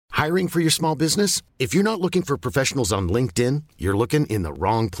Hiring for your small business? If you're not looking for professionals on LinkedIn, you're looking in the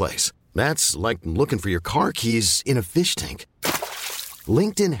wrong place. That's like looking for your car keys in a fish tank.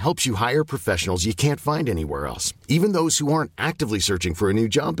 LinkedIn helps you hire professionals you can't find anywhere else, even those who aren't actively searching for a new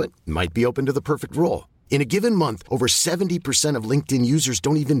job but might be open to the perfect role. In a given month, over 70% of LinkedIn users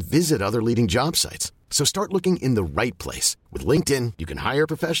don't even visit other leading job sites. So start looking in the right place. With LinkedIn, you can hire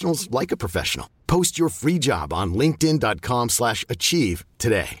professionals like a professional. Post your free job on linkedin.com/achieve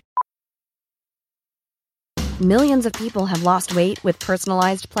today. Millions of people have lost weight with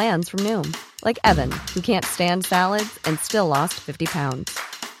personalized plans from Noom. Like Evan, who can't stand salads and still lost 50 pounds.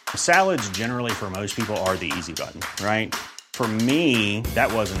 Salads generally for most people are the easy button, right? For me,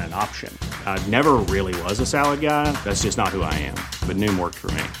 that wasn't an option. I never really was a salad guy. That's just not who I am. But Noom worked for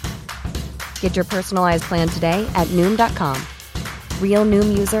me. Get your personalized plan today at Noom.com. Real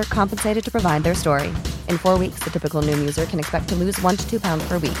Noom user compensated to provide their story. In 4 weeks, the typical Noom user can expect to lose 1 to 2 pounds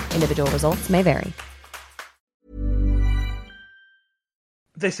per week. Individual results may vary.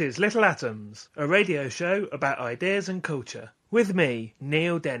 This is Little Atoms, a radio show about ideas and culture. With me,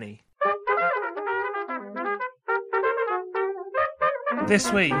 Neil Denny.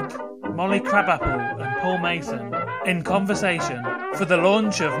 This week, Molly Crabapple and Paul Mason in conversation for the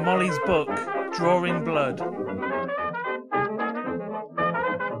launch of Molly's book, Drawing Blood.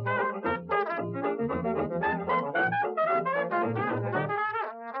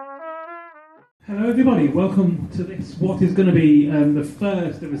 Hello everybody, welcome to this, what is going to be the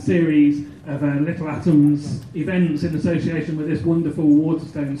first of a series of Little Atoms events in association with this wonderful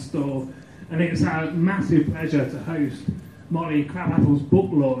Waterstone store, and it's our massive pleasure to host Molly Crabapple's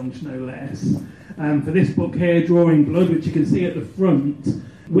book launch, no less, for this book here, Drawing Blood, which you can see at the front,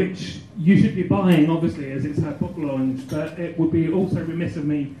 which you should be buying, obviously, as it's her book launch, but it would be also remiss of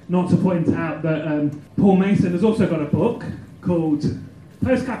me not to point out that Paul Mason has also got a book called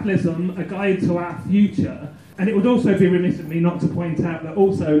Post-Capitalism, A Guide to Our Future, and it would also be remiss of me not to point out that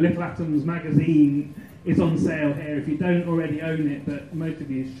also Little Atoms magazine is on sale here if you don't already own it, but most of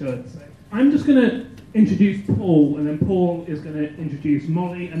you should. So I'm just going to introduce Paul, and then Paul is going to introduce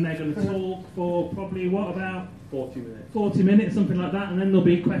Molly, and they're going to talk for probably, what, about 40 minutes. 40 minutes, something like that, and then there'll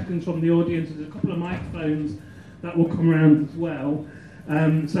be questions from the audience. There's a couple of microphones that will come around as well.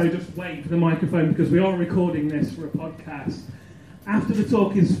 So just wait for the microphone, because we are recording this for a podcast. After the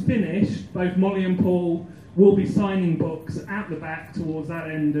talk is finished, both Molly and Paul will be signing books at the back towards that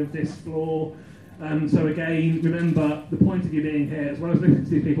end of this floor. So again, remember, the point of you being here, as well as listening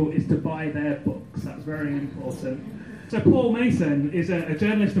to these people, is to buy their books. That's very important. So Paul Mason is a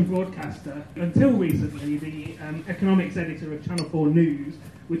journalist and broadcaster. Until recently, the economics editor of Channel 4 News,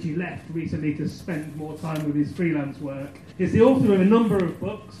 which he left recently to spend more time with his freelance work. He's the author of a number of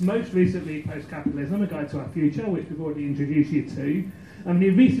books, most recently Post-Capitalism, A Guide to Our Future, which we've already introduced you to. And he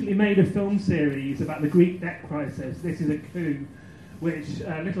recently made a film series about the Greek debt crisis, This is a Coup, which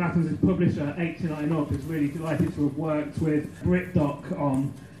Little Atoms' publisher, 89 Up, is really delighted to have worked with BritDoc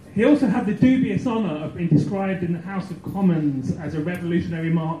on. He also had the dubious honour of being described in the House of Commons as a revolutionary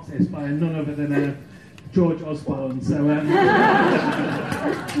Marxist by none other than George Osborne. So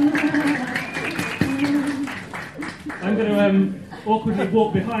I'm going to awkwardly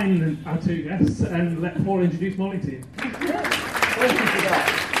walk behind our two guests and let Paul introduce Molly to you. Thank you for that.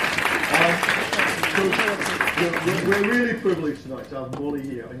 We're really privileged tonight to have Molly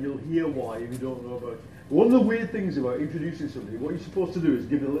here, and you'll hear why if you don't know about it. One of the weird things about introducing somebody, what you're supposed to do is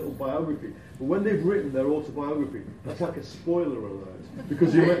give a little biography. But when they've written their autobiography, that's like a spoiler alert,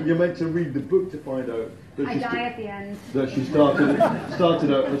 because you're meant to read the book to find out that I die at the end. That she started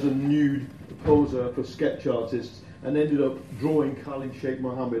out as a nude poser for sketch artists and ended up drawing Khalid Sheikh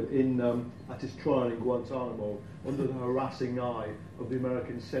Mohammed at his trial in Guantanamo under the harassing eye of the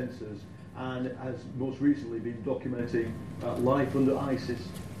American censors, and has most recently been documenting life under ISIS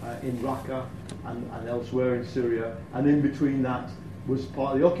in Raqqa and elsewhere in Syria, and in between that was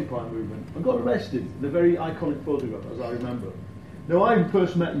part of the Occupy movement, and got arrested in a very iconic photograph, as I remember. Now, I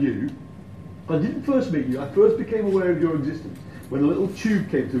first met you. I didn't first meet you, I first became aware of your existence when a little tube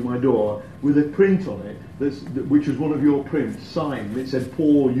came through my door with a print on it, which was one of your prints, signed. It said,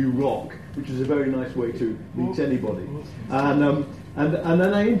 Paul, you rock, which is a very nice way to meet anybody. And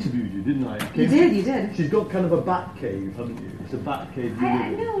then I interviewed you, didn't I? You did. She's got kind of a bat cave, haven't you? It's a bat cave.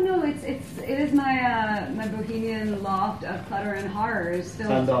 No, it is my bohemian loft of clutter and horrors.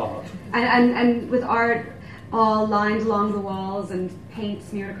 And art. And with art all lined along the walls and paint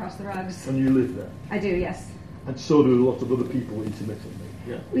smeared across the rugs. And you live there? I do, yes. and so do a lot of other people intermittently.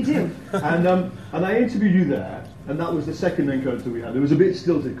 Yeah. We do. And I interviewed you there, and that was the second encounter we had. It was a bit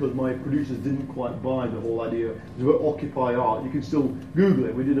stilted because my producers didn't quite buy the whole idea. It was about Occupy Art. You can still Google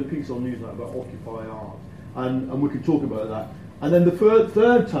it. We did a piece on Newsnight about Occupy Art, and we could talk about that. And then the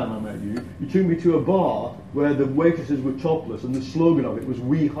third time I met you, you took me to a bar where the waitresses were topless, and the slogan of it was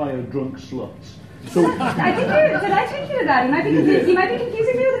 "We hire drunk sluts." So did I take you to that? You might be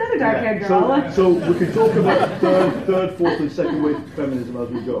confusing me with another dark-haired girl. So we can talk about third, fourth, and second wave feminism as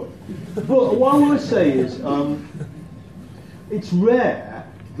we go. But what I want to say is, it's rare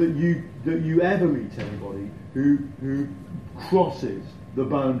that you ever meet anybody who crosses the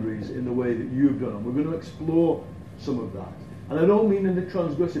boundaries in the way that you've done, and we're going to explore some of that. And I don't mean in the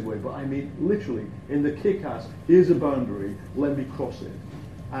transgressive way, but I mean literally in the kick-ass. Here's a boundary. Let me cross it.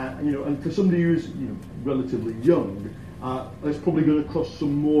 And for somebody who's relatively young, is probably going to cross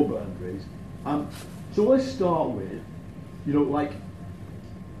some more boundaries. So let's start with,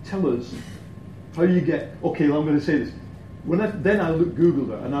 tell us how you get. Okay, I'm going to say this. Then I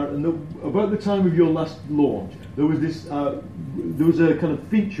Googled it, and about the time of your last launch, there was this. There was a kind of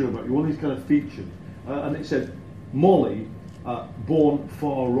feature about you, one of these kind of features, and it said Molly, born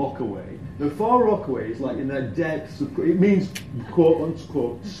Far Rockaway. Now, Far Rockaway is like in the depths of. It means quote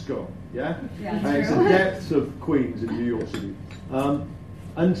unquote scum. Yeah. It's the depths of Queens in New York City.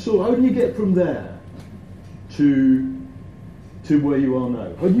 And so, how do you get from there to where you are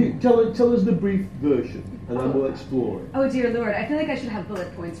now? How do you tell us the brief version, and then we'll explore it. Oh dear Lord, I feel like I should have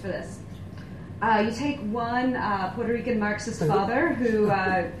bullet points for this. You take one Puerto Rican Marxist father who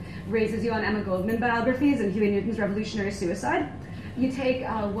raises you on Emma Goldman biographies and Huey Newton's revolutionary suicide. You take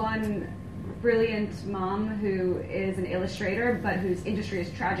one brilliant mom who is an illustrator but whose industry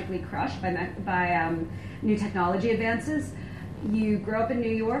is tragically crushed by new technology advances. You grow up in New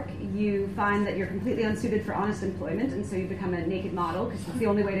York, you find that you're completely unsuited for honest employment, and so you become a naked model because it's the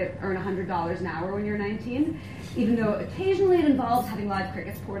only way to earn $100 an hour when you're 19, even though occasionally it involves having live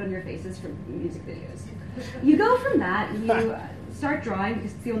crickets poured on your faces for music videos. You go from that, you start drawing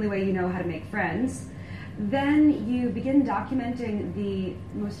because it's the only way you know how to make friends. Then you begin documenting the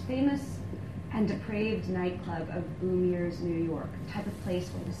most famous and depraved nightclub of boom years New York, the type of place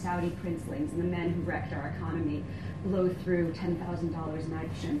where the Saudi princelings and the men who wrecked our economy blow through $10,000 a night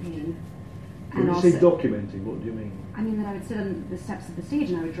of champagne. When you say documenting, what do you mean? I mean that I would sit on the steps of the stage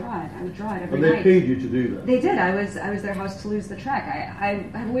and I would draw it. I would draw it every night. night. And they paid you to do that? They did. I was their host to lose the trek. I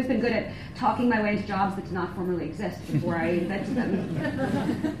have always been good at talking my way into jobs that did not formerly exist before I invented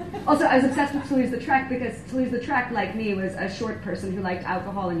them. Also, I was obsessed with Toulouse Lautrec because Toulouse Lautrec, like me, was a short person who liked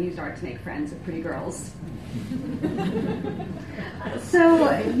alcohol and used art to make friends with pretty girls.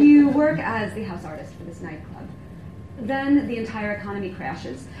 So you work as the house artist for this nightclub. Then the entire economy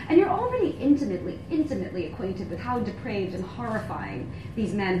crashes, and you're already intimately acquainted with how depraved and horrifying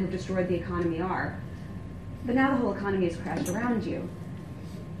these men who've destroyed the economy are. But now the whole economy has crashed around you,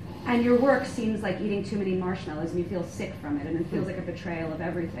 and your work seems like eating too many marshmallows, and you feel sick from it, and it feels like a betrayal of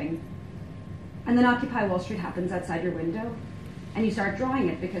everything. And then Occupy Wall Street happens outside your window, and you start drawing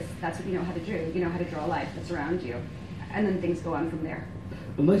it because that's what you know how to do. You know how to draw life that's around you, and then things go on from there.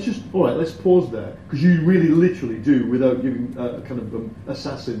 And let's pause there, because you really literally do, without giving a kind of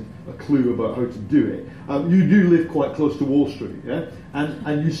assassin a clue about how to do it. You do live quite close to Wall Street, yeah?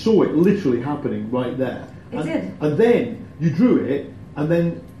 And you saw it literally happening right there. It did. And then you drew it, and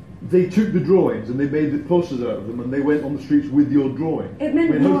then they took the drawings and they made the posters out of them, and they went on the streets with your drawing.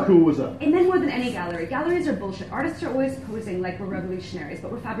 How cool was that? It meant more than any gallery. Galleries are bullshit. Artists are always posing like we're revolutionaries, but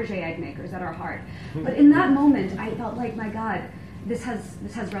we're Fabergé egg makers at our heart. But in that moment, I felt like, my God, this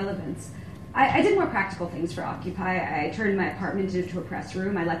has relevance. I did more practical things for Occupy. I turned my apartment into a press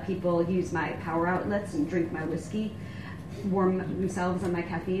room. I let people use my power outlets and drink my whiskey, warm themselves on my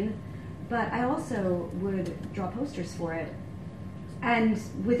caffeine. But I also would draw posters for it. And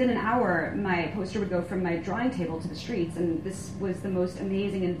within an hour, my poster would go from my drawing table to the streets, and this was the most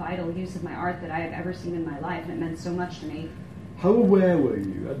amazing and vital use of my art that I have ever seen in my life, and it meant so much to me. How aware were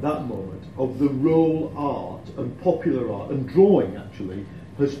you at that moment of the role art and popular art and drawing actually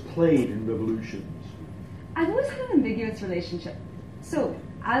has played in revolutions? I've always had an ambiguous relationship. So,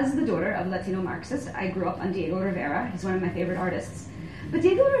 as the daughter of a Latino Marxist, I grew up on Diego Rivera. He's one of my favorite artists. But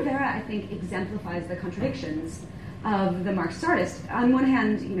Diego Rivera, I think, exemplifies the contradictions of the Marxist artist. On one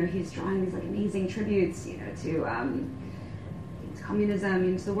hand, he's drawing these amazing tributes, to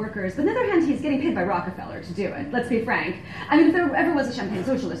communism, to the workers. But on the other hand, he's getting paid by Rockefeller to do it. Let's be frank. I mean, if there ever was a champagne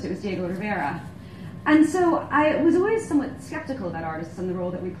socialist, it was Diego Rivera. And so I was always somewhat skeptical about artists and the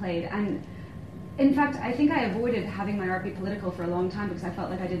role that we played. And in fact, I think I avoided having my art be political for a long time because I felt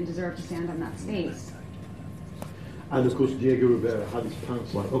like I didn't deserve to stand on that space. And of course, Diego Rivera had his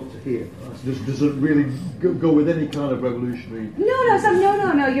pants like up to here. Just doesn't really go with any kind of revolutionary.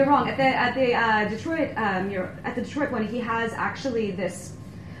 No. You're wrong. At the Detroit one, he has actually this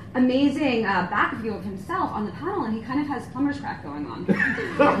amazing back view of himself on the panel, and he kind of has plumber's crack going on.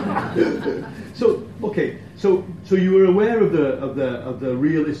 So you were aware of the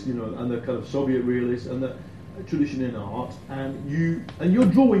realist, and the kind of Soviet realist and the tradition in art, and your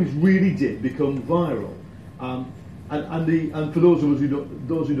drawings really did become viral. And for those of us who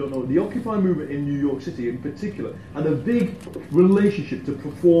don't know, the Occupy movement in New York City in particular had a big relationship to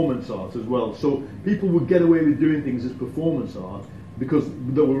performance art as well. So people would get away with doing things as performance art because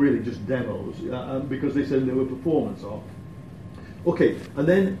they were really just demos, because they said they were performance art. Okay, and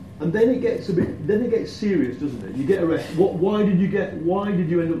then it gets serious, doesn't it? You get arrested. Why did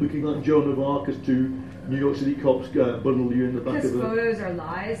you end up looking like Joan of Arc as two New York City cops bundled you in the back of the... Because photos are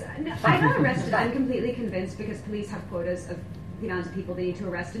lies. No, I got arrested, I'm completely convinced, because police have quotas of the amount of people they need to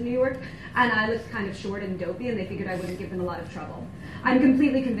arrest in New York, and I looked kind of short and dopey, and they figured I wouldn't give them a lot of trouble. I'm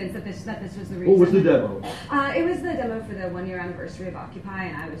completely convinced that this was the reason. What was the demo? It was the demo for the 1-year anniversary of Occupy,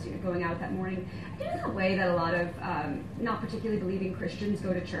 and I was going out that morning in that way that a lot of not particularly believing Christians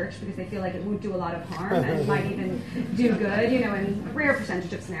go to church because they feel like it won't do a lot of harm and might even do good, in a rare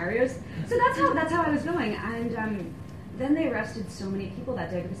percentage of scenarios. So that's how I was going, and then they arrested so many people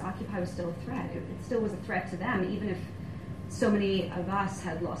that day because Occupy was still a threat. It still was a threat to them, even if so many of us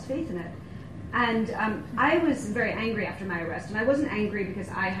had lost faith in it. And I was very angry after my arrest, and I wasn't angry because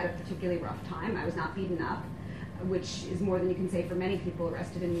I had a particularly rough time. I was not beaten up, which is more than you can say for many people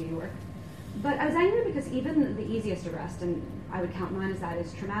arrested in New York. But I was angry because even the easiest arrest, and I would count mine as that,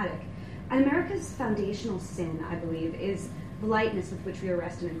 is traumatic. And America's foundational sin, I believe, is the lightness with which we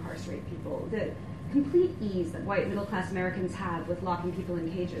arrest and incarcerate people, the complete ease that white middle-class Americans have with locking people in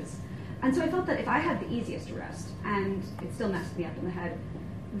cages. And so I felt that if I had the easiest arrest, and it still messed me up in the head,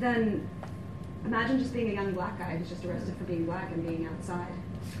 then imagine just being a young black guy who's just arrested for being black and being outside.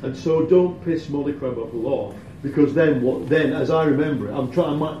 And so don't piss Molly Crabapple off, because then, as I remember it,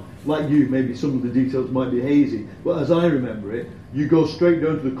 I might, like you, maybe some of the details might be hazy, but as I remember it, you go straight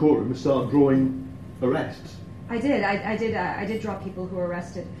down to the courtroom and start drawing arrests. I did draw people who were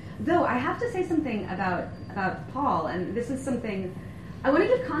arrested. Though I have to say something about Paul, and this is something I want to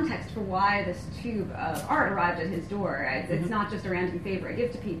give context for why this tube of art arrived at his door. It's not just a random favor I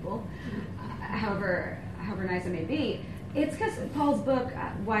give to people, however nice it may be. It's because Paul's book,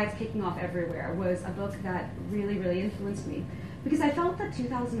 Why It's Kicking Off Everywhere, was a book that really, really influenced me. Because I felt that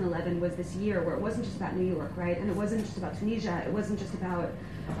 2011 was this year where it wasn't just about New York, right? And it wasn't just about Tunisia. It wasn't just about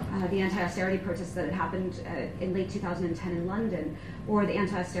the anti-austerity protests that had happened in late 2010 in London, or the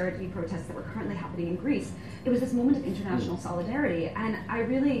anti-austerity protests that were currently happening in Greece. It was this moment of international solidarity. And I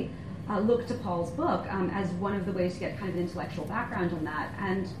really looked to Paul's book as one of the ways to get kind of an intellectual background on that.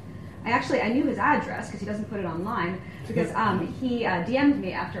 And I knew his address because he doesn't put it online, because he DM'd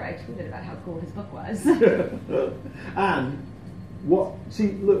me after I tweeted about how cool his book was. And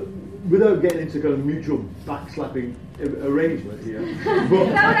look, without getting into kind of mutual backslapping arrangement here.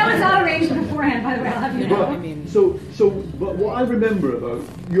 But, that was all arranged beforehand, by the way, I'll have you know. But what I remember about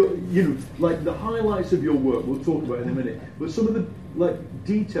your, like the highlights of your work, we'll talk about in a minute, but some of the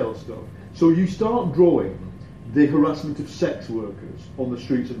detailed stuff. So you start drawing the harassment of sex workers on the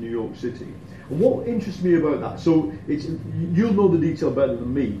streets of New York City. And what interests me about that, so you'll know the detail better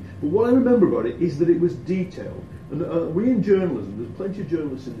than me, but what I remember about it is that it was detailed. And we in journalism, there's plenty of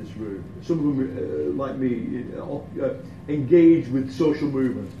journalists in this room, some of them, like me, engage with social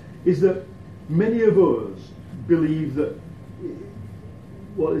movements, is that many of us believe that,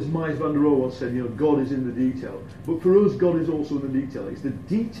 as Mies van der Rohe once said, God is in the detail. But for us, God is also in the detail. It's the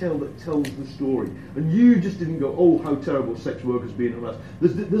detail that tells the story. And you just didn't go, oh, how terrible sex workers being harassed.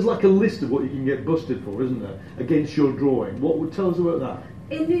 There's like a list of what you can get busted for, isn't there, against your drawing. What would tell us about that?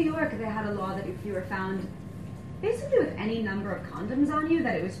 In New York, they had a law that if you were found basically with any number of condoms on you,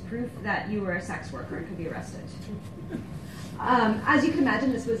 that it was proof that you were a sex worker and could be arrested. As you can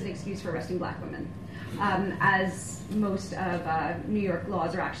imagine, this was an excuse for arresting black women, as most of New York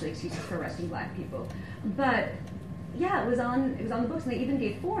laws are actually excuses for arresting black people. But yeah, it was on the books, and they even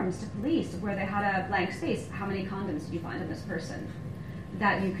gave forms to police where they had a blank space. How many condoms did you find on this person?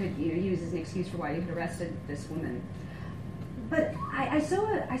 That you could use as an excuse for why you had arrested this woman. But I so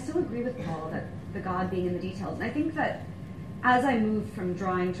agree with Paul that the God being in the details, and I think that as I moved from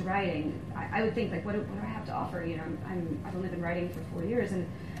drawing to writing, I would think, like, what do I have to offer? I've only been writing for 4 years, and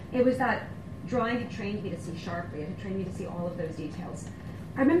it was that drawing had trained me to see sharply. It had trained me to see all of those details.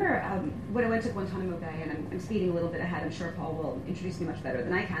 I remember when I went to Guantanamo Bay, and I'm speeding a little bit ahead. I'm sure Paul will introduce me much better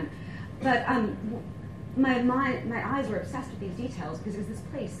than I can. But my eyes were obsessed with these details because it was this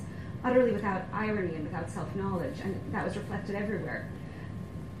place utterly without irony and without self-knowledge, and that was reflected everywhere.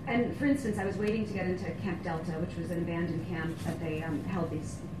 And for instance, I was waiting to get into Camp Delta, which was an abandoned camp that they held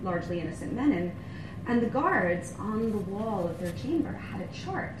these largely innocent men in, and the guards on the wall of their chamber had a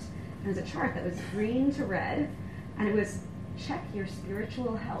chart. And it was a chart that was green to red, and it was, check your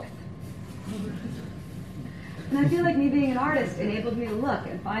spiritual health. And I feel like me being an artist enabled me to look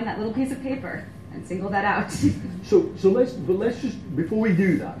and find that little piece of paper and single that out. So let's just, before we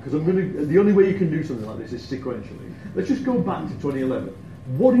do that, because the only way you can do something like this is sequentially. Let's just go back to 2011.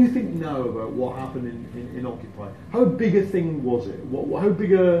 What do you think now about what happened in Occupy? How big a thing was it? How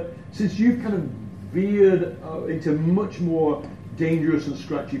big since you've kind of veered into much more dangerous and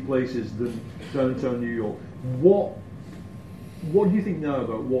scratchy places than downtown New York, what do you think now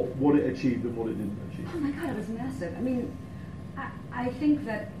about what it achieved and what it didn't achieve? Oh my God, it was massive. I mean, I think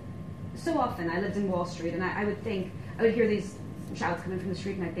that so often I lived in Wall Street, and I would hear these shouts coming from the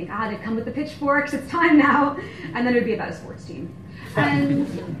street, and I'd think, they've come with the pitchforks, it's time now. And then it would be about a sports team. And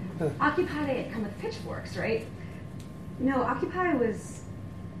Occupy, they had come with pitchforks, right? No, Occupy was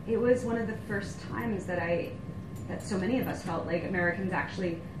one of the first times that so many of us felt like Americans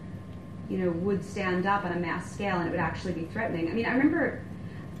actually, would stand up on a mass scale, and it would actually be threatening. I mean, I remember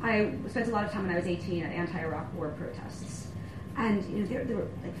I spent a lot of time when I was 18 at anti-Iraq war protests. And there were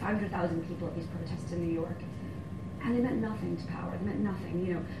like 500,000 people at these protests in New York. And they meant nothing to power. They meant nothing.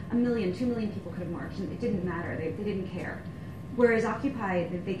 1 million, 2 million people could have marched, and it didn't matter. They didn't care. Whereas Occupy,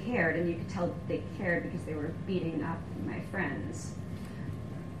 they cared, and you could tell they cared because they were beating up my friends.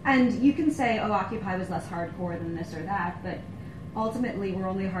 And you can say, Occupy was less hardcore than this or that, but ultimately we're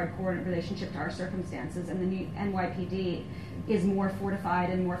only hardcore in relationship to our circumstances, and the new NYPD is more fortified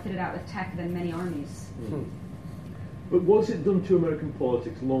and more fitted out with tech than many armies. Mm-hmm. But what's it done to American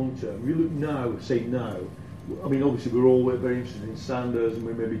politics long term? We look now, I mean, obviously we're all very interested in Sanders, and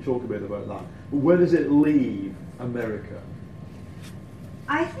we maybe talk a bit about that. But where does it leave America?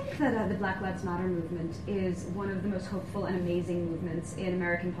 I think that the Black Lives Matter movement is one of the most hopeful and amazing movements in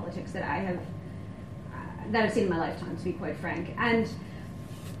American politics that I've seen in my lifetime, to be quite frank. And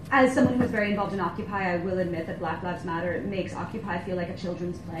as someone who's very involved in Occupy, I will admit that Black Lives Matter makes Occupy feel like a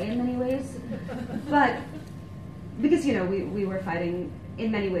children's play in many ways. But because, we were fighting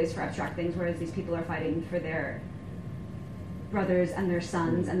in many ways for abstract things, whereas these people are fighting for their brothers and their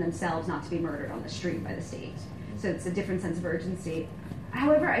sons and themselves not to be murdered on the street by the state. So it's a different sense of urgency.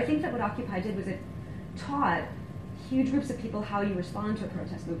 However, I think that what Occupy did was it taught huge groups of people how you respond to a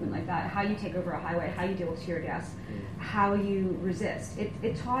protest movement like that, how you take over a highway, how you deal with tear gas, how you resist.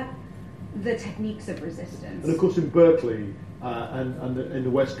 It taught the techniques of resistance. And of course in Berkeley and in the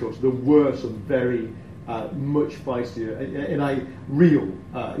West Coast, there were some very much feistier, and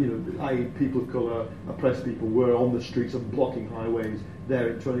people of colour, oppressed people were on the streets and blocking highways there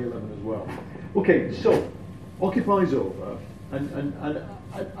in 2011 as well. Okay, so Occupy's over,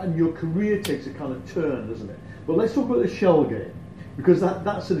 and your career takes a kind of turn, doesn't it? But let's talk about the Shell game, because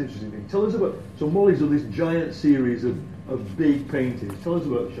that's an interesting thing. Tell us about, so Molly's done this giant series of big paintings. Tell us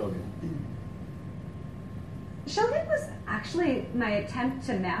about the Shell game. Shell game was actually my attempt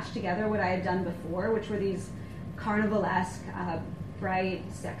to mash together what I had done before, which were these carnivalesque, bright,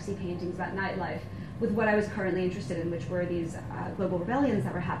 sexy paintings about nightlife, with what I was currently interested in, which were these global rebellions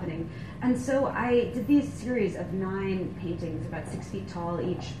that were happening. And so I did these series of 9 paintings, about 6 feet tall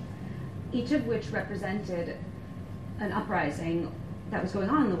each of which represented an uprising that was going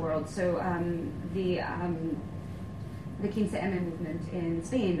on in the world. So the Quince M movement in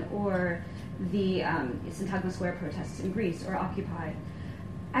Spain, or the Syntagma Square protests in Greece, or Occupy.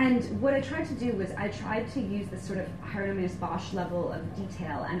 And what I tried to do was I tried to use this sort of Hieronymus Bosch level of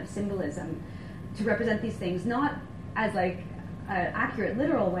detail and of symbolism to represent these things, not as like an accurate,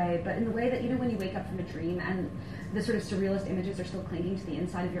 literal way, but in the way that, when you wake up from a dream and the sort of surrealist images are still clinging to the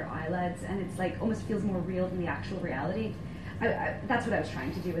inside of your eyelids, and it's like almost feels more real than the actual reality. That's what I was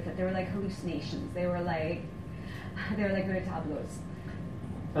trying to do with it. They were like hallucinations. They were like very tableaus.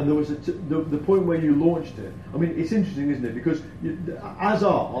 And there was the point where you launched it. I mean, it's interesting, isn't it? Because as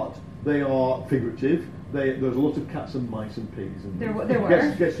art, they are figurative. There's a lot of cats and mice and pigs. And there were.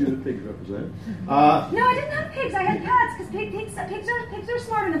 Guess who the pigs represent? No, I didn't have pigs. I had cats, because pigs are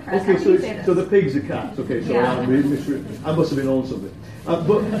smart in the press. Okay, so the pigs are cats. Okay, so yeah. I must have been on something.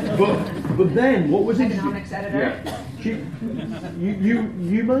 But then what was economics editor? Yeah,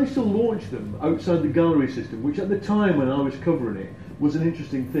 you managed to launch them outside the gallery system, which at the time when I was covering it was an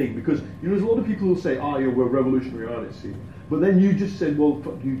interesting thing, because there's a lot of people who say, we're revolutionary artists here. But then you just said, well,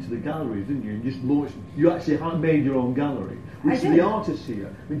 fuck you to the galleries, didn't you? And just launched, you actually made your own gallery, which to the artists here,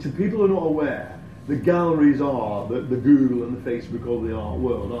 I mean, to people who are not aware, the galleries are the Google and the Facebook of the art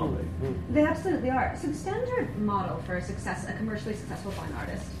world, aren't they? They absolutely are. So the standard model for a commercially successful fine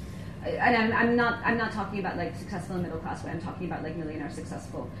artist, and I'm not talking about like successful in middle class way. I'm talking about like millionaire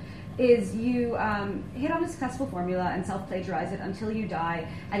successful. Is you hit on a successful formula and self-plagiarize it until you die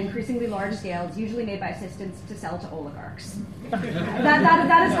at increasingly large scales, usually made by assistants to sell to oligarchs.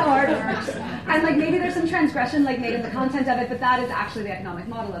 that is how art works. And like maybe there's some transgression like made in the content of it, but that is actually the economic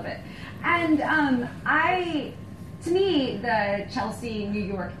model of it. And to me, the Chelsea, New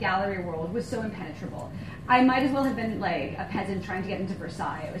York gallery world was so impenetrable. I might as well have been like a peasant trying to get into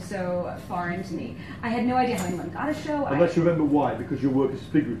Versailles. It was so foreign to me. I had no idea how anyone got a show. And let's remember why, because your work is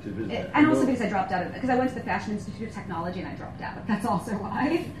figurative, isn't it? And also because I dropped out of it. Because I went to the Fashion Institute of Technology and I dropped out. That's also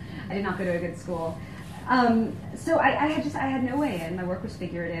why. I did not go to a good school. So I had no way in. My work was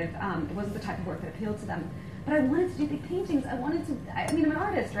figurative. It wasn't the type of work that appealed to them. But I wanted to do big paintings. I'm an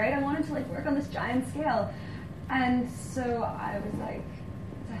artist, right? I wanted to like work on this giant scale. And so I was like,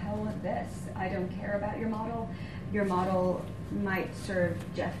 to hell with this. I don't care about your model. Your model might serve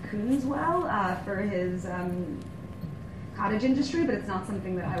Jeff Koons well for his cottage industry, but it's not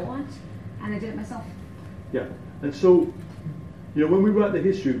something that I want. And I did it myself. Yeah. And so, when we write the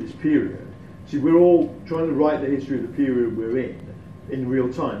history of this period, see, we're all trying to write the history of the period we're in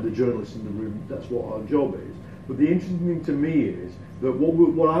real time. The journalists in the room, that's what our job is. But the interesting thing to me is that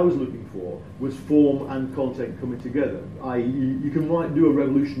what I was looking for was form and content coming together. I.e., you can do a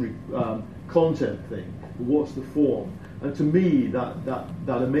revolutionary content thing, but what's the form? And to me, that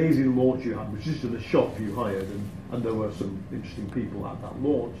amazing launch you had, which is just in a shop you hired, and there were some interesting people at that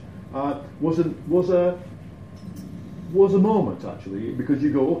launch, was a moment actually, because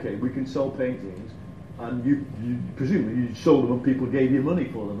you go, okay, we can sell paintings, and you presumably you sold them and people gave you money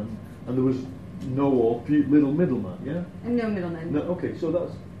for them, and there was no or few little middleman, yeah? And no middleman. No, okay, so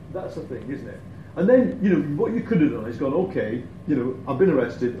that's the thing, isn't it? And then, what you could have done is gone, okay, I've been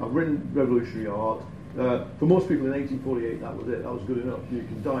arrested, I've written revolutionary art. For most people in 1848, that was it, that was good enough. You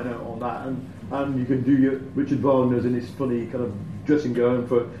can dine out on that, and you can do your Richard Wagner's in his funny kind of dressing gown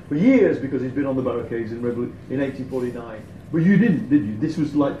for years, because he's been on the barricades in 1849. But you didn't, did you? This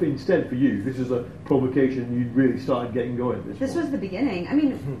was like, instead for you, this was a provocation, you really started getting going. This was the beginning. I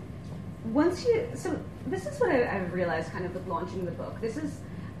mean, so this is what I've realized kind of with launching the book. This is,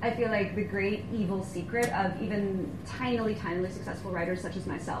 I feel like, the great evil secret of even tinily successful writers such as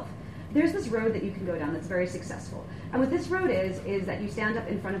myself. There's this road that you can go down that's very successful. And what this road is that you stand up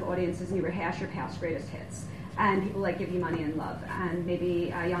in front of audiences and you rehash your past greatest hits. And people like give you money and love. And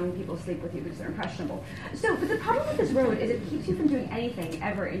maybe young people sleep with you because they're impressionable. But the problem with this road is it keeps you from doing anything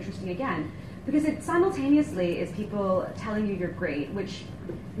ever interesting again. Because it simultaneously is people telling you you're great, which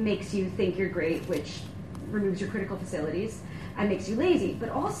makes you think you're great, which removes your critical facilities and makes you lazy. But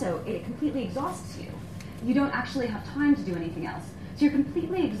also, it completely exhausts you. You don't actually have time to do anything else. So you're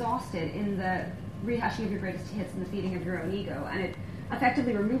completely exhausted in the rehashing of your greatest hits and the feeding of your own ego, and it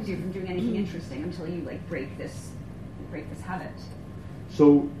effectively removes you from doing anything interesting until you break this habit.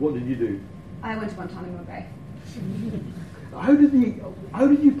 So what did you do? I went to Guantanamo Bay. How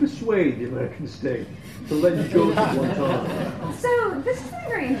did you persuade the American state to let you go to Guantanamo? So this is something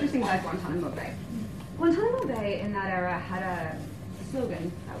very interesting about Guantanamo Bay. Guantanamo Bay in that era had a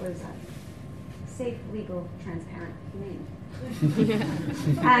slogan that was safe, legal, transparent, humane.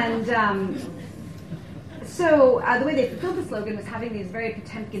 And so the way they fulfilled the slogan was having these very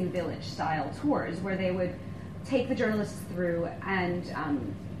Potemkin Village-style tours where they would take the journalists through, and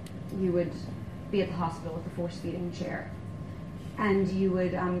you would be at the hospital with the force-feeding chair. And you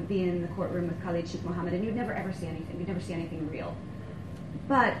would be in the courtroom with Khalid Sheikh Mohammed, and you'd never ever see anything. You'd never see anything real.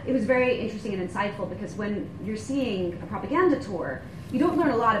 But it was very interesting and insightful, because when you're seeing a propaganda tour, you don't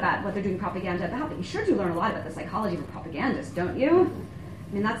learn a lot about what they're doing propaganda about, but you sure do learn a lot about the psychology of a propagandist, don't you?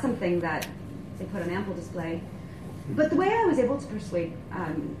 I mean, that's something that they put on ample display. But the way I was able to persuade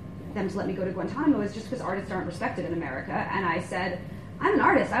them to let me go to Guantanamo is just because artists aren't respected in America. And I said, I'm an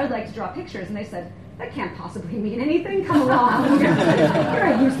artist, I would like to draw pictures. And they said, that can't possibly mean anything, come along. You're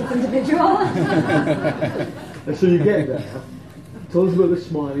a useless individual. And so you get there. Tell us about the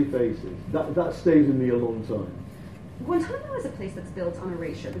smiley faces. That stays with me a long time. Guantanamo is a place that's built on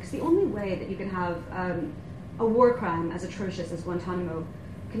erasure, because the only way that you can have a war crime as atrocious as Guantanamo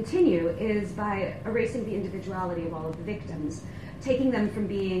continue is by erasing the individuality of all of the victims, taking them from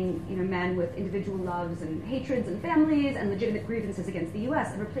being men with individual loves and hatreds and families and legitimate grievances against the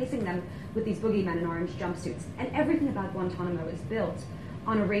U.S. and replacing them with these boogeymen in orange jumpsuits. And everything about Guantanamo is built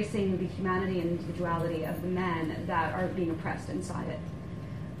on erasing the humanity and individuality of the men that are being oppressed inside it.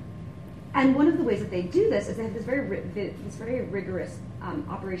 And one of the ways that they do this is they have this very rigorous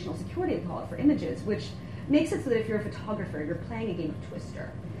operational security, they call it, for images, which makes it so that if you're a photographer, you're playing a game of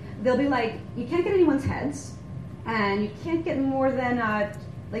Twister. They'll be like, you can't get anyone's heads, and you can't get more than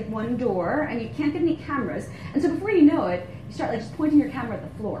like one door, and you can't get any cameras. And so before you know it, you start like just pointing your camera at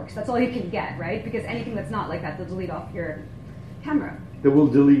the floor, because that's all you can get, right? Because anything that's not like that, they'll delete off your camera. They will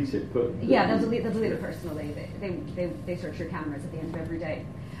delete it, but yeah, they'll delete it personally. They search your cameras at the end of every day.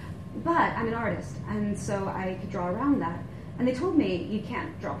 But I'm an artist, and so I could draw around that. And they told me you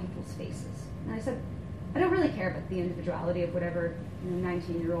can't draw people's faces. And I said, I don't really care about the individuality of whatever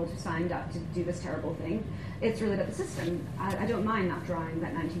 19-year-old who signed up to do this terrible thing. It's really about the system. I don't mind not drawing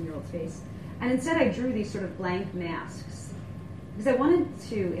that 19-year-old's face. And instead I drew these sort of blank masks. Because I wanted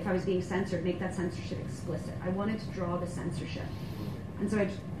to, if I was being censored, make that censorship explicit. I wanted to draw the censorship. And so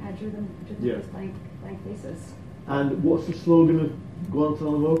I drew them these blank faces. And what's the slogan of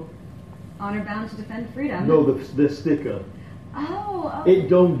Guantanamo? Honor bound to defend freedom. No, the sticker. Oh. It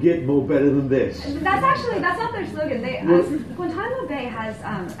don't get more better than this. That's not their slogan. Guantanamo Bay has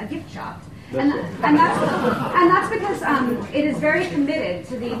a gift shop. And that's because it is very committed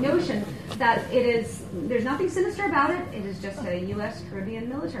to the notion that there's nothing sinister about it. It is just a U.S. Caribbean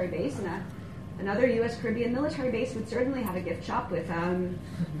military base, and another U.S. Caribbean military base would certainly have a gift shop with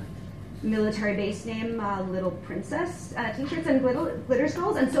military base name Little Princess T-shirts and glitter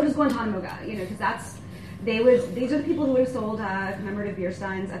skulls, and so does Guantanamo Bay. Because these are the people who would have sold commemorative beer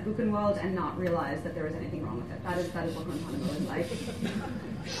steins at Buchenwald and not realized that there was anything wrong with it. That is what Guantanamo is like.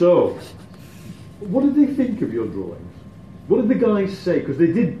 So, what did they think of your drawings? What did the guys say? Because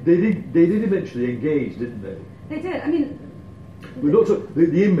they did eventually engage, didn't they? They did. I mean,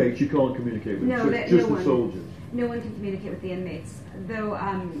 the inmates you can't communicate with. Just the soldiers. No one can communicate with the inmates. Though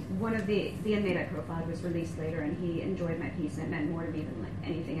one of the inmate I profiled was released later, and he enjoyed my piece, and it meant more to me than like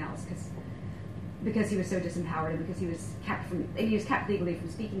anything else, because he was so disempowered, and because he was kept legally from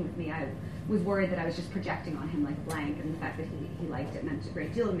speaking with me. I was worried that I was just projecting on him like a blank, and the fact that he liked it meant a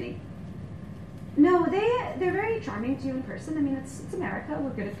great deal to me. No, they're very charming to you in person. I mean, it's America.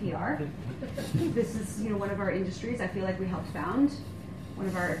 We're good at PR. This is one of our industries. I feel like we helped found one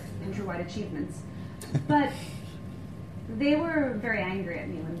of our countrywide achievements. But they were very angry at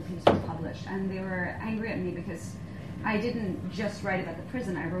me when the piece was published, and they were angry at me because I didn't just write about the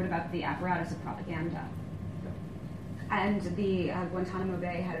prison. I wrote about the apparatus of propaganda. And the Guantanamo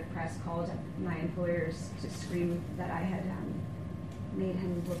Bay head of press called my employers to scream that I had made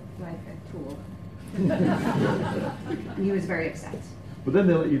him look like a tool. And he was very upset. But then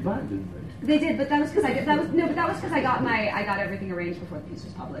they let you back, didn't they? They did, but that was because I got everything arranged before the piece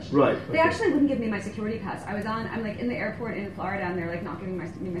was published. Right. They actually wouldn't give me my security pass. I'm like in the airport in Florida, and they're like not giving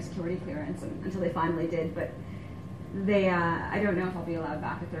me my security clearance until they finally did. But they, I don't know if I'll be allowed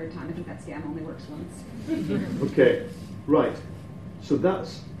back a third time. I think that scam only works once. Okay, right. So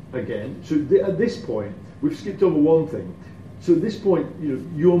that's again. So at this point, we've skipped over one thing. So at this point,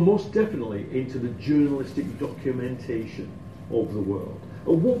 you're most definitely into the journalistic documentation of the world.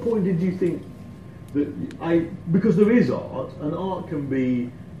 At what point did you think that because there is art, and art can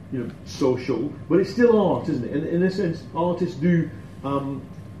be, social, but it's still art, isn't it? And in a sense, artists do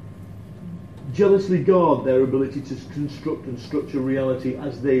jealously guard their ability to construct and structure reality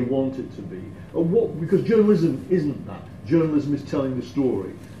as they want it to be. Because journalism isn't that. Journalism is telling the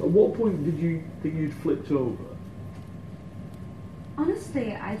story. At what point did you think you'd flipped over?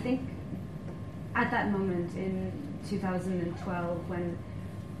 Honestly, I think at that moment in 2012, when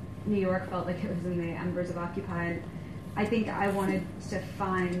New York felt like it was in the embers of Occupy, I think I wanted to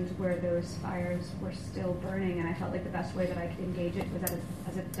find where those fires were still burning, and I felt like the best way that I could engage it was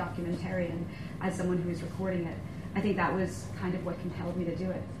as a documentarian, as someone who was recording it. I think that was kind of what compelled me to do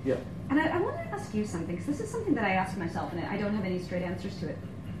it. Yeah. And I want to ask you something, because this is something that I ask myself, and I don't have any straight answers to it.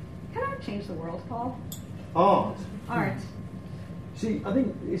 Can art change the world, Paul? Art? Art. See, I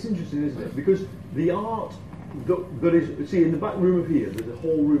think it's interesting, isn't it? Because the art that is... See, in the back room of here, there's a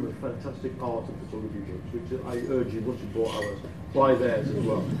whole room of fantastic art and photography books, which I urge you, once you've bought ours, buy theirs as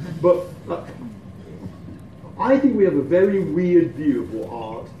well. But I think we have a very weird view of what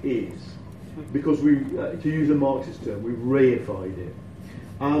art is, because we, to use a Marxist term, we've reified it.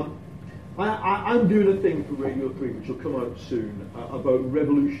 I'm doing a thing for Radio 3, which will come out soon, about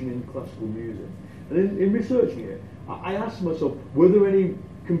revolution in classical music. And in researching it, I asked myself, were there any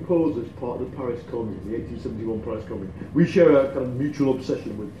composers part of the Paris Commune, the 1871 Paris Commune? We share a kind of mutual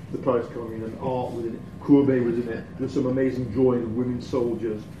obsession with the Paris Commune, and art within it. Courbet was in it. There's some amazing drawing of women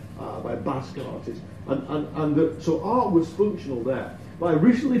soldiers by Basque artists. So art was functional there. But I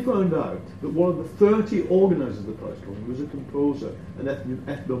recently found out that one of the 30 organisers of the prize coming was a composer, an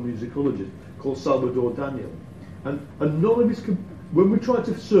ethnomusicologist called Salvador Daniel. And none of his... when we tried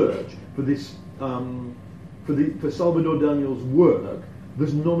to search for this, for Salvador Daniel's work,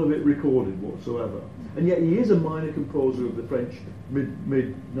 there's none of it recorded whatsoever. And yet he is a minor composer of the French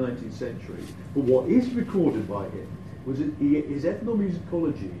mid-19th century. But what is recorded by him was that his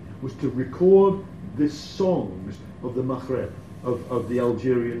ethnomusicology was to record the songs of the Maghreb, of the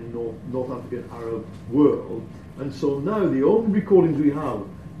Algerian, North African Arab world. And so now the only recordings we have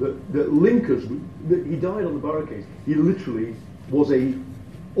that link us, he died on the barricades. He literally was a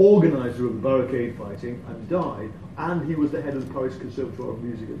organizer of the barricade fighting and died, and he was the head of the Paris Conservatoire of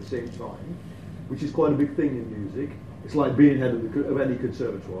Music at the same time, which is quite a big thing in music. It's like being head of any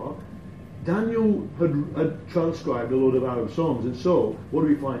conservatoire. Daniel had transcribed a load of Arab songs, and so what do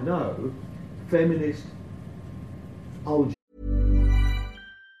we find now? Feminist Algerian.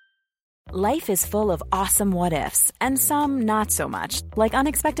 Life is full of awesome what-ifs, and some not so much, like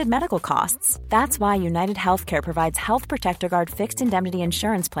unexpected medical costs. That's why United Healthcare provides Health Protector Guard fixed indemnity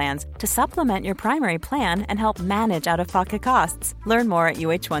insurance plans to supplement your primary plan and help manage out-of-pocket costs. Learn more at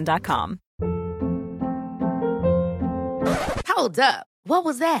uh1.com. Hold up. What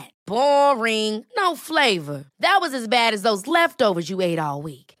was that? Boring. No flavor. That was as bad as those leftovers you ate all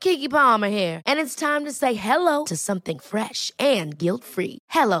week. Keke Palmer here, and it's time to say hello to something fresh and guilt-free.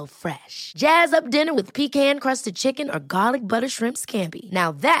 Hello Fresh. Jazz up dinner with pecan-crusted chicken or garlic butter shrimp scampi.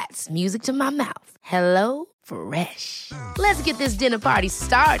 Now that's music to my mouth. Hello Fresh. Let's get this dinner party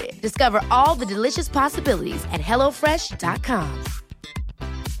started. Discover all the delicious possibilities at HelloFresh.com.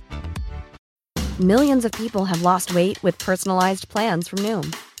 Millions of people have lost weight with personalized plans from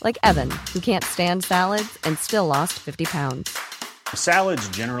Noom. Like Evan, who can't stand salads and still lost 50 pounds. Salads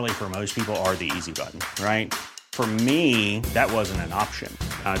generally for most people are the easy button, right? For me, that wasn't an option.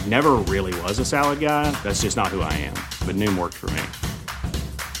 I never really was a salad guy. That's just not who I am. But Noom worked for me.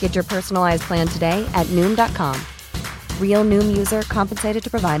 Get your personalized plan today at Noom.com. Real Noom user compensated to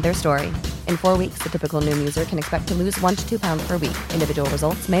provide their story. In 4 weeks, the typical Noom user can expect to lose 1 to 2 pounds per week. Individual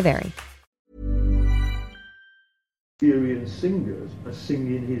results may vary. Algerian singers are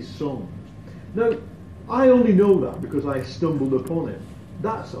singing his songs. Now, I only know that because I stumbled upon it.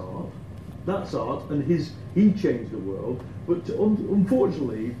 That's art. That's art, and he changed the world. But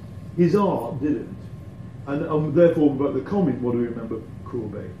unfortunately, his art didn't. And therefore, about the Commune, what do we remember?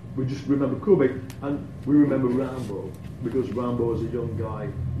 Courbet. We just remember Courbet, and we remember Rimbaud, because Rimbaud, as a young guy,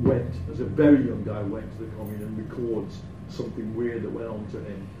 as a very young guy, went to the Commune and records something weird that went on to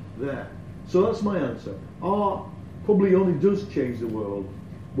him there. So that's my answer. Art probably only does change the world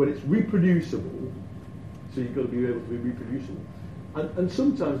when it's reproducible, so you've got to be able to be reproducible. And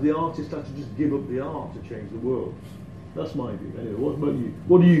sometimes the artist has to just give up the art to change the world. That's my view. Anyway, what about you?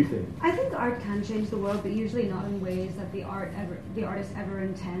 What do you think? I think art can change the world, but usually not in ways that the artist ever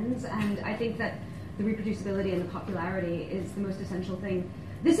intends. And I think that the reproducibility and the popularity is the most essential thing.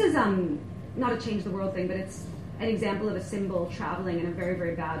 This is not a change the world thing, but it's an example of a symbol traveling in a very,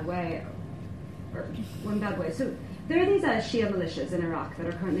 very bad way, or one bad way. So there are these Shia militias in Iraq that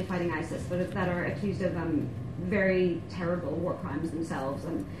are currently fighting ISIS, but that are accused of very terrible war crimes themselves,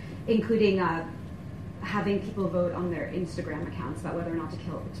 including having people vote on their Instagram accounts about whether or not to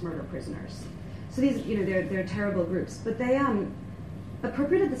murder prisoners. So these, they're terrible groups, but they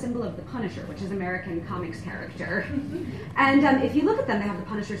appropriated the symbol of the Punisher, which is American comics character. And if you look at them, they have the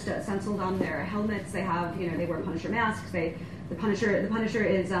Punisher stenciled on their helmets. They have, they wear Punisher masks. The Punisher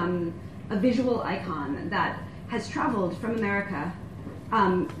is a visual icon that has traveled from America,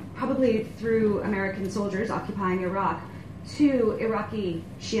 probably through American soldiers occupying Iraq, to Iraqi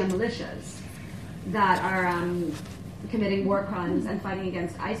Shia militias that are committing war crimes and fighting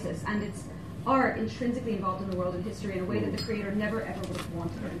against ISIS. And it's art intrinsically involved in the world and history in a way that the creator never ever would have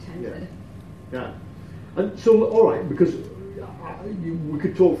wanted or intended. Yeah. And so, all right, because we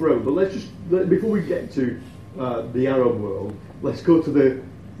could talk forever, but let's just, before we get to the Arab world, let's go to the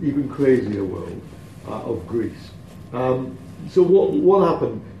even crazier world of Greece. So what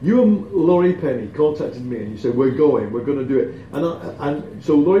happened? You and Laurie Penny contacted me and you said, we're going to do it. And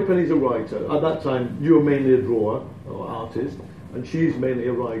so Laurie Penny's a writer. At that time, you were mainly a drawer or artist, and she's mainly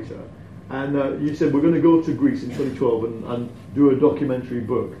a writer. And you said, we're going to go to Greece in 2012 and do a documentary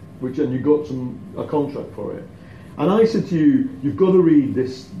book, and you got a contract for it. And I said to you, you've got to read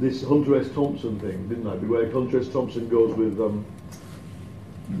this Hunter S. Thompson thing, didn't I? Where Hunter S. Thompson goes with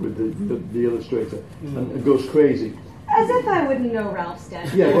the illustrator and goes crazy. As if I wouldn't know Ralph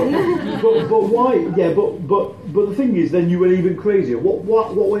Steadman. Yeah, but why? Yeah, but the thing is, then you went even crazier.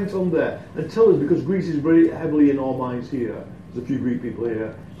 What went on there? And tell us, because Greece is very heavily in our minds here. there's a few Greek people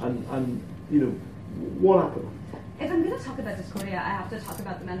here, and you know, what happened? If I'm going to talk about Discordia, I have to talk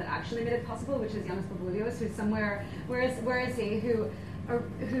about the man that actually made it possible, which is Yanis Pavlidis, who's somewhere. Where is he? Who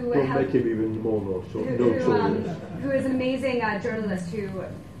Don't make him even more who is an amazing journalist who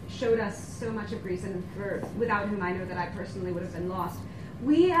showed us so much of Greece, and without whom I know that I personally would have been lost.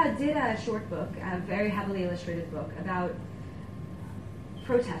 We did a short book, a very heavily illustrated book, about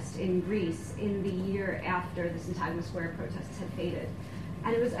protest in Greece in the year after the Syntagma Square protests had faded.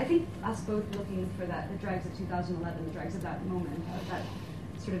 And it was, I think, us both looking for the dregs of 2011, the dregs of that moment, of that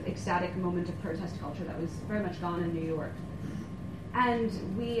sort of ecstatic moment of protest culture that was very much gone in New York. And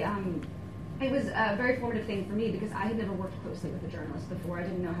it was a very formative thing for me because I had never worked closely with a journalist before. I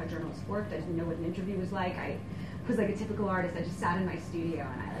didn't know how journalists worked. I didn't know what an interview was like. I was like a typical artist. I just sat in my studio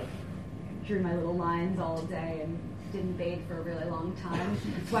and I drew my little lines all day and didn't bathe for a really long time.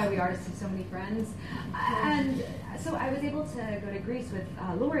 That's why we artists have so many friends. And so I was able to go to Greece with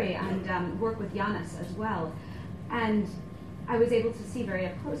Lori and work with Yanis as well. And I was able to see very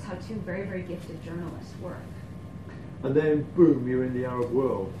up close how two very, very gifted journalists work. And then, boom, you're in the Arab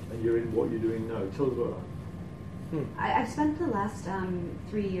world, and you're in what you're doing now. Tell us about that. I've spent the last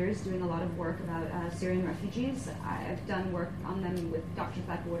 3 years doing a lot of work about Syrian refugees. I've done work on them with Dr.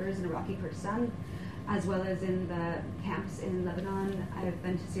 Fat Waters in Iraqi Kurdistan, as well as in the camps in Lebanon. I've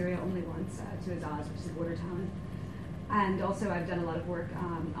been to Syria only once, to Azaz, which is a border town. And also I've done a lot of work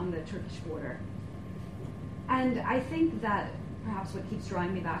on the Turkish border. And I think that perhaps what keeps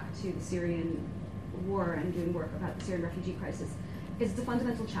drawing me back to the Syrian war and doing work about the Syrian refugee crisis is the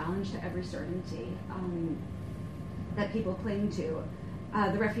fundamental challenge to every certainty that people cling to.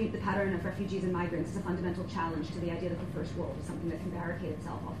 The pattern of refugees and migrants is a fundamental challenge to the idea that the first world is something that can barricade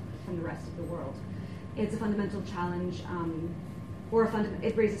itself off from the rest of the world. It's a fundamental challenge,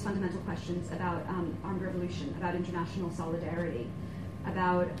 it raises fundamental questions about armed revolution, about international solidarity,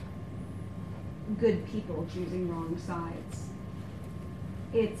 about good people choosing wrong sides.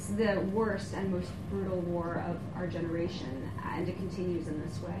 It's the worst and most brutal war of our generation, and it continues in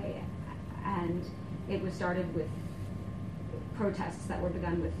this way. And it was started with protests that were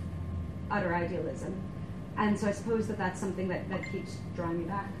begun with utter idealism. And so I suppose that that's something that keeps drawing me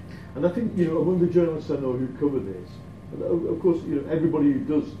back. And I think, among the journalists I know who cover this, of course, everybody who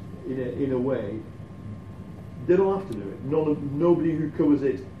does, in a way, they don't have to do it. Nobody who covers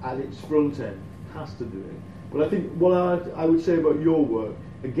it at its front end has to do it. But I think what I would say about your work,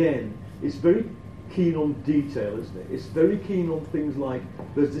 again, it's very keen on detail, isn't it? It's very keen on things like,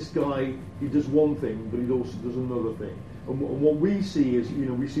 there's this guy, he does one thing, but he also does another thing. And what we see is,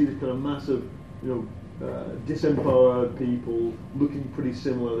 we see this kind of massive, disempowered people looking pretty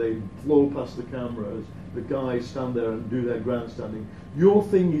similar. They flow past the cameras. The guys stand there and do their grandstanding. Your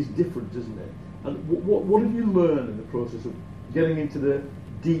thing is different, isn't it? And what have you learned in the process of getting into the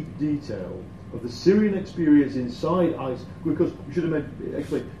deep detail of the Syrian experience inside ISIS? Because you should have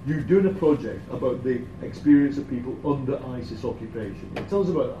explained, you're doing a project about the experience of people under ISIS occupation. Tell us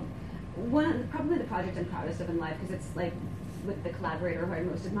about that. Probably the project I'm proudest of in life, because it's like with the collaborator who I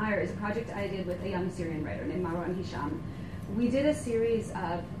most admire, is a project I did with a young Syrian writer named Marwan Hisham. We did a series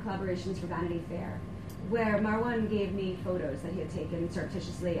of collaborations for Vanity Fair, where Marwan gave me photos that he had taken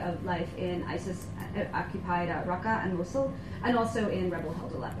surreptitiously of life in ISIS-occupied Raqqa and Mosul, and also in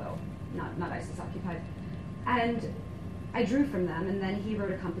rebel-held Aleppo, not ISIS-occupied. And I drew from them, and then he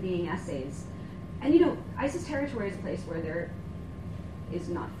wrote accompanying essays. And ISIS territory is a place where there is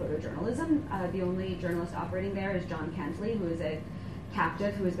not photojournalism. The only journalist operating there is John Cantley, who is a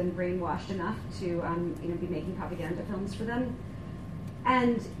captive who has been brainwashed enough to be making propaganda films for them.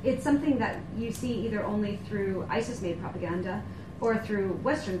 And it's something that you see either only through ISIS-made propaganda or through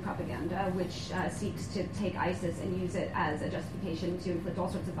Western propaganda, which seeks to take ISIS and use it as a justification to inflict all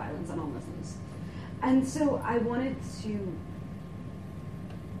sorts of violence on all Muslims. And so I wanted to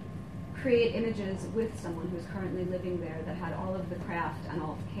create images with someone who's currently living there that had all of the craft and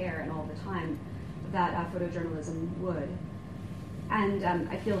all the care and all the time that photojournalism would. And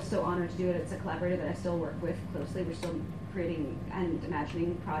I feel so honored to do it. It's a collaborator that I still work with closely. We're still creating and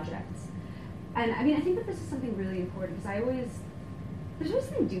imagining projects. And I think that this is something really important, because there's always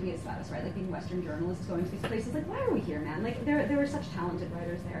something dubious about us, right? Like being Western journalists going to these places, like, why are we here, man? Like, there were such talented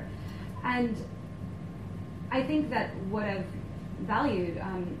writers there. And I think that what I've valued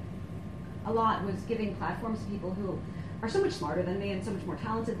a lot was giving platforms to people who are so much smarter than me and so much more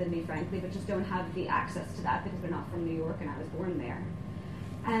talented than me, frankly, but just don't have the access to that because they're not from New York and I was born there.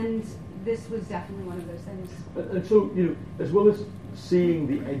 And this was definitely one of those things. And so, as well as seeing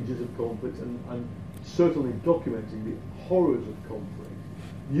the edges of conflict and certainly documenting the horrors of conflict,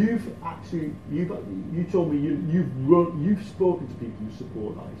 You told me you've spoken to people who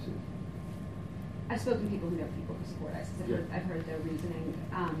support ISIS. I've spoken to people who know people who support ISIS. I've heard their reasoning.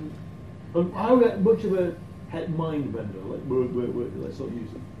 How much of a mind bender? Like let's not use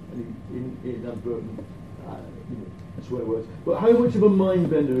any inadvertent swear words. But how much of a mind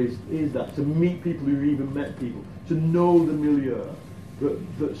bender is that to meet people who even met people, to know the milieu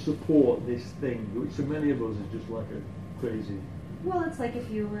that support this thing, which to many of us is just like a crazy. Well, it's like if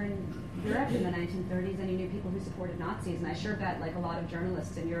you were in Europe in the 1930s and you knew people who supported Nazis, and I sure bet like a lot of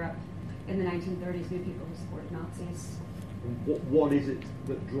journalists in Europe in the 1930s knew people who supported Nazis. What is it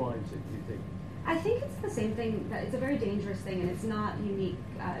that drives it, do you think? I think it's the same thing. That it's a very dangerous thing, and it's not unique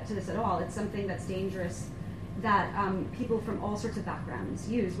to this at all. It's something that's dangerous that people from all sorts of backgrounds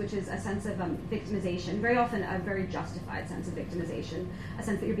use, which is a sense of victimization, very often a very justified sense of victimization, a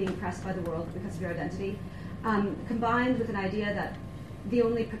sense that you're being oppressed by the world because of your identity, combined with an idea that the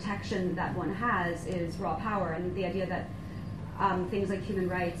only protection that one has is raw power, and the idea that things like human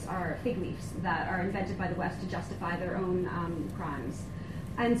rights are fig leaves that are invented by the West to justify their own crimes.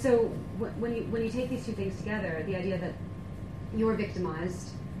 And so when you take these two things together, the idea that you're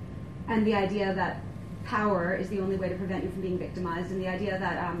victimized and the idea that power is the only way to prevent you from being victimized, and the idea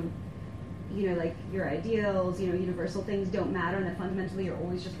that like your ideals, universal things don't matter, and that fundamentally you're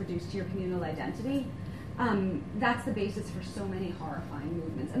always just reduced to your communal identity, that's the basis for so many horrifying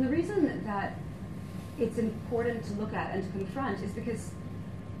movements. And the reason that it's important to look at and to confront is because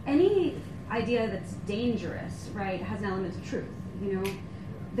any idea that's dangerous, right, has an element of truth.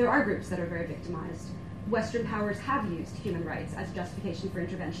 There are groups that are very victimized. Western powers have used human rights as justification for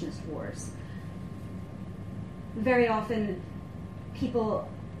interventionist wars. Very often, people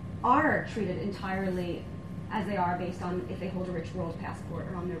are treated entirely as they are based on if they hold a rich world passport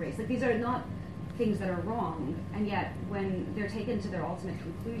or on their race. Like, these are not things that are wrong, and yet when they're taken to their ultimate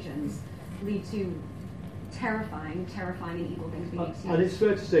conclusions, lead to terrifying and evil things being experienced. And it's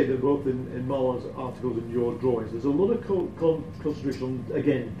fair to say that both in Marlon's articles and your drawings, there's a lot of concentration on,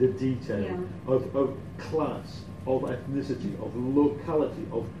 again, the detail of class, of ethnicity, of locality,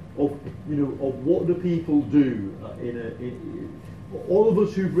 of what do people do all of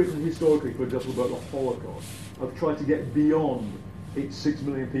us who've written historically, for example, about the Holocaust, have tried to get beyond it's 6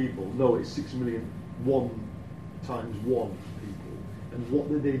 million people. No, it's 6 million 1 times 1 people. And what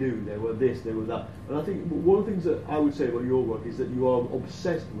did they do? They were this, they were that. And I think one of the things that I would say about your work is that you are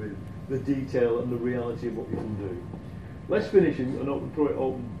obsessed with the detail and the reality of what you can do. Let's finish and throw it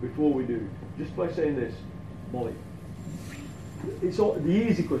open before we do, just by saying this, Molly. The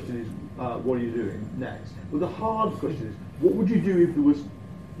easy question is, what are you doing next? But the hard question is, what would you do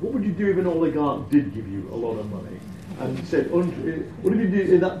if an oligarch did give you a lot of money and said, what if you do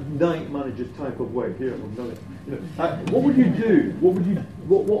in that night manager type of way? Here, I've done it. What would you do?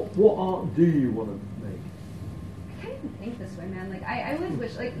 What art do you want to make? I can't even think this way, man. Like, I always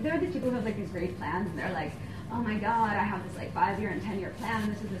wish, like, there are these people who have like these great plans, and they're like, oh my God, I have this like 5-year and 10-year plan.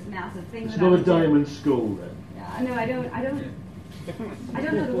 This is this massive thing. It's not a diamond skull, then. Yeah, no, I don't. I don't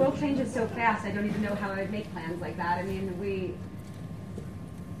know. The world changes so fast. I don't even know how I would make plans like that. I mean,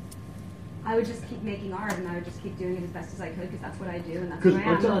 I would just keep making art, and I would just keep doing it as best as I could, because that's what I do, and that's who I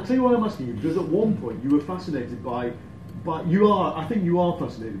am. I'll tell you why I'm asking you, because at one point you were fascinated by I think you are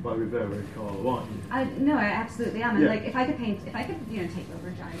fascinated by Rivera and Kahlo, aren't you? No, I absolutely am. And like, if I could take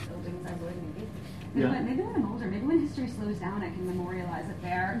over giant buildings, I would maybe. Maybe when I'm older, maybe when history slows down, I can memorialize it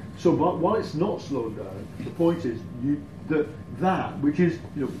there. So, but while it's not slowed down, the point is that which is,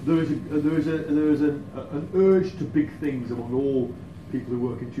 there is an urge to big things among all people who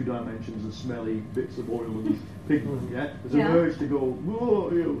work in 2 dimensions and smelly bits of oil and pigment. Yeah, there's an urge to go. Whoa,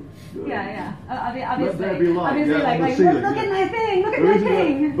 obviously, there be light. Look at my thing. Look at my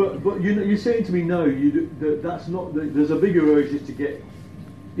thing. But you're saying to me now, that's not. There's a bigger urge just to get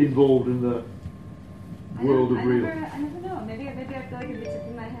involved in the world of real. I never know. Maybe I feel like it'd be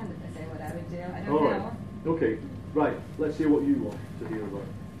tipping my hand if I say what I would do. I don't know. Right. Okay. Right. Let's hear what you want to hear about.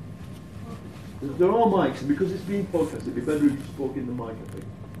 There are mics, and because it's being podcasted, it'd be better if you spoke in the mic, I think.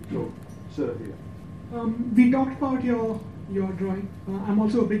 So, sir, here. We talked about your drawing. I'm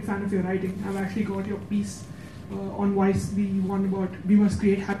also a big fan of your writing. I've actually got your piece on Vice, the one about we must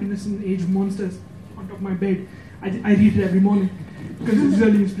create happiness in the age of monsters, on top of my bed. I read it every morning because it's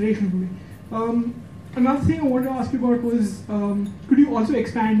really inspirational for me. Another thing I wanted to ask you about was, could you also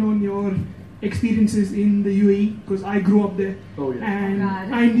expand on your experiences in the UAE? Because I grew up there, and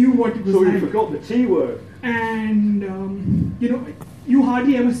I knew what it was like. So you forgot the T word. And you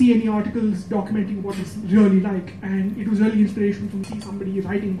hardly ever see any articles documenting what it's really like, and it was really inspirational to see somebody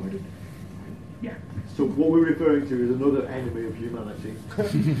writing about it. Yeah. So what we're referring to is another enemy of humanity.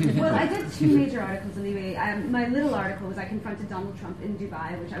 Well, I did 2 major articles in the UAE. My little article was I confronted Donald Trump in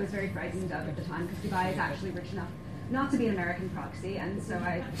Dubai, which I was very frightened of at the time, because Dubai is actually rich enough not to be an American proxy, and so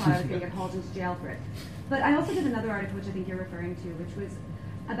I thought I was going to get hauled into jail for it. But I also did another article, which I think you're referring to, which was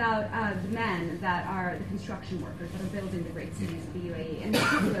about the men that are the construction workers that are building the great cities of the UAE, in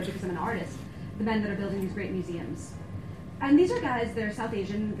particular, because I'm an artist, the men that are building these great museums. And these are guys, they're South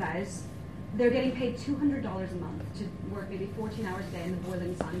Asian guys. They're getting paid $200 a month to work maybe 14 hours a day in the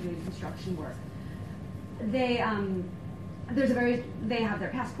boiling sun doing construction work. They have their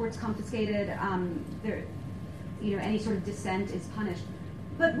passports confiscated. Any sort of dissent is punished.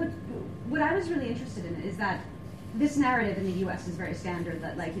 But what I was really interested in is that this narrative in the U.S. is very standard.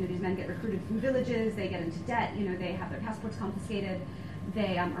 That these men get recruited from villages, they get into debt, they have their passports confiscated,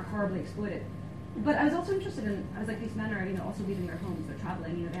 they are horribly exploited. But I was also interested in, these men are, also leaving their homes, they're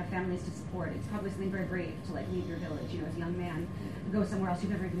traveling, they have families to support. It's probably something very brave to, leave your village, as a young man, go somewhere else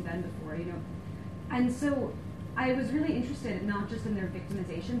you've never even been before, And so I was really interested not just in their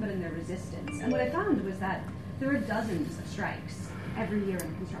victimization, but in their resistance. And what I found was that there are dozens of strikes every year in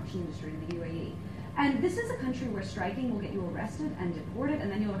the construction industry in the UAE. And this is a country where striking will get you arrested and deported, and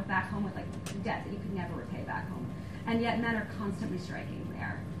then you'll go back home with, debt that you could never repay back home. And yet men are constantly striking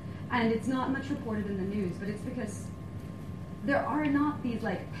there. And it's not much reported in the news, but it's because there are not these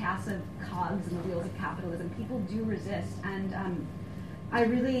passive cogs in the wheels of capitalism. People do resist, and I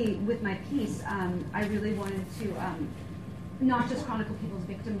really, with my piece, I really wanted to not just chronicle people's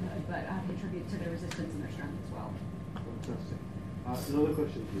victimhood, but contribute to their resistance and their strength as well. Fantastic. Another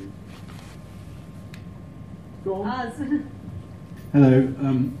question, please. Go on. Hello.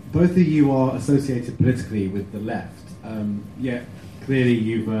 Both of you are associated politically with the left. Yet clearly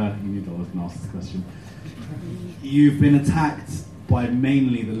you knew that I was going to ask this question. You've been attacked by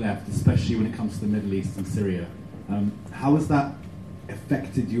mainly the left, especially when it comes to the Middle East and Syria. How has that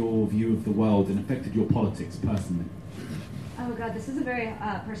affected your view of the world and affected your politics personally? Oh God, this is a very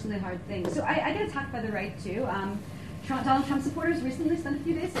personally hard thing. So I get attacked by the right too. Donald Trump supporters recently spent a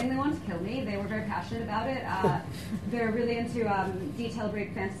few days saying they wanted to kill me. They were very passionate about it. They're really into detailed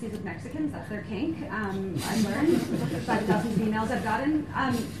rape fantasies with Mexicans. That's their kink. I've learned by the dozens of emails I've gotten.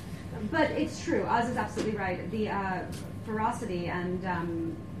 But it's true. Oz is absolutely right. The ferocity and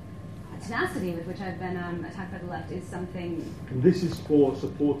tenacity with which I've been attacked by the left is something. And this is for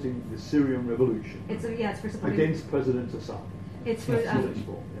supporting the Syrian revolution. It's for supporting against President Assad. It's for it's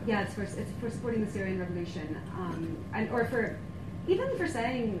for supporting the Syrian revolution, or for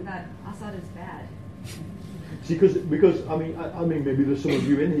saying that Assad is bad. See, because I mean, maybe there's some of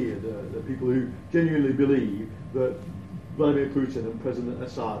you in here, the people who genuinely believe that Vladimir Putin and President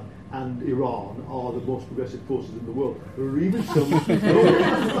Assad and Iran are the most progressive forces in the world. There are even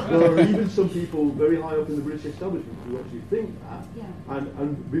some people very high up in the British establishment who actually think that. Yeah.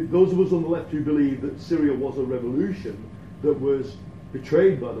 And those of us on the left who believe that Syria was a revolution that was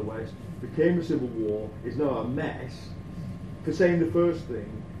betrayed by the West, became a civil war, is now a mess. For saying the first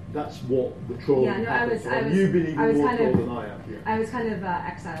thing, that's what the troll happened. You've been even more trolled than I have. Yeah. I was kind of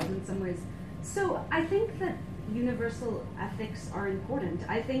exiled in some ways. So I think that universal ethics are important.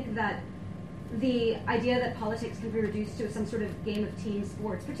 I think that the idea that politics can be reduced to some sort of game of team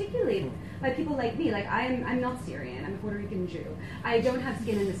sports, particularly by people like me, I'm not Syrian, I'm a Puerto Rican Jew. I don't have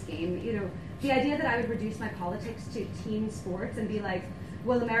skin in this game. The idea that I would reduce my politics to team sports and be like,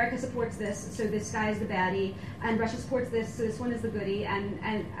 well, America supports this, so this guy is the baddie, and Russia supports this, so this one is the goodie, and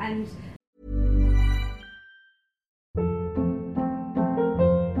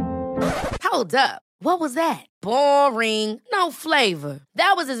Hold up. What was that? Boring. No flavor.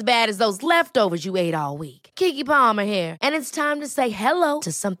 That was as bad as those leftovers you ate all week. Keke Palmer here, and it's time to say hello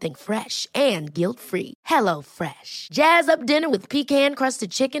to something fresh and guilt-free. Hello Fresh. Jazz up dinner with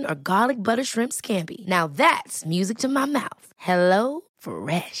pecan-crusted chicken or garlic butter shrimp scampi. Now that's music to my mouth. Hello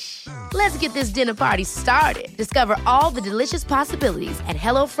Fresh. Let's get this dinner party started. Discover all the delicious possibilities at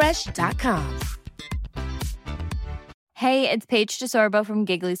HelloFresh.com. Hey, it's Paige DeSorbo from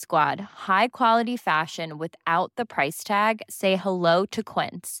Giggly Squad. High quality fashion without the price tag. Say hello to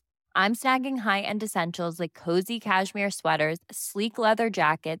Quince. I'm snagging high-end essentials like cozy cashmere sweaters, sleek leather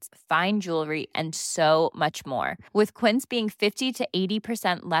jackets, fine jewelry, and so much more. With Quince being 50 to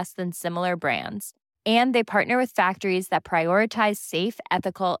 80% less than similar brands. And they partner with factories that prioritize safe,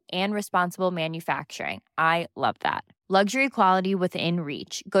 ethical, and responsible manufacturing. I love that. Luxury quality within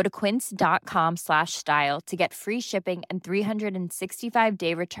reach. Go to quince.com/style to get free shipping and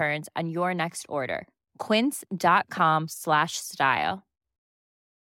 365-day returns on your next order. Quince.com/style.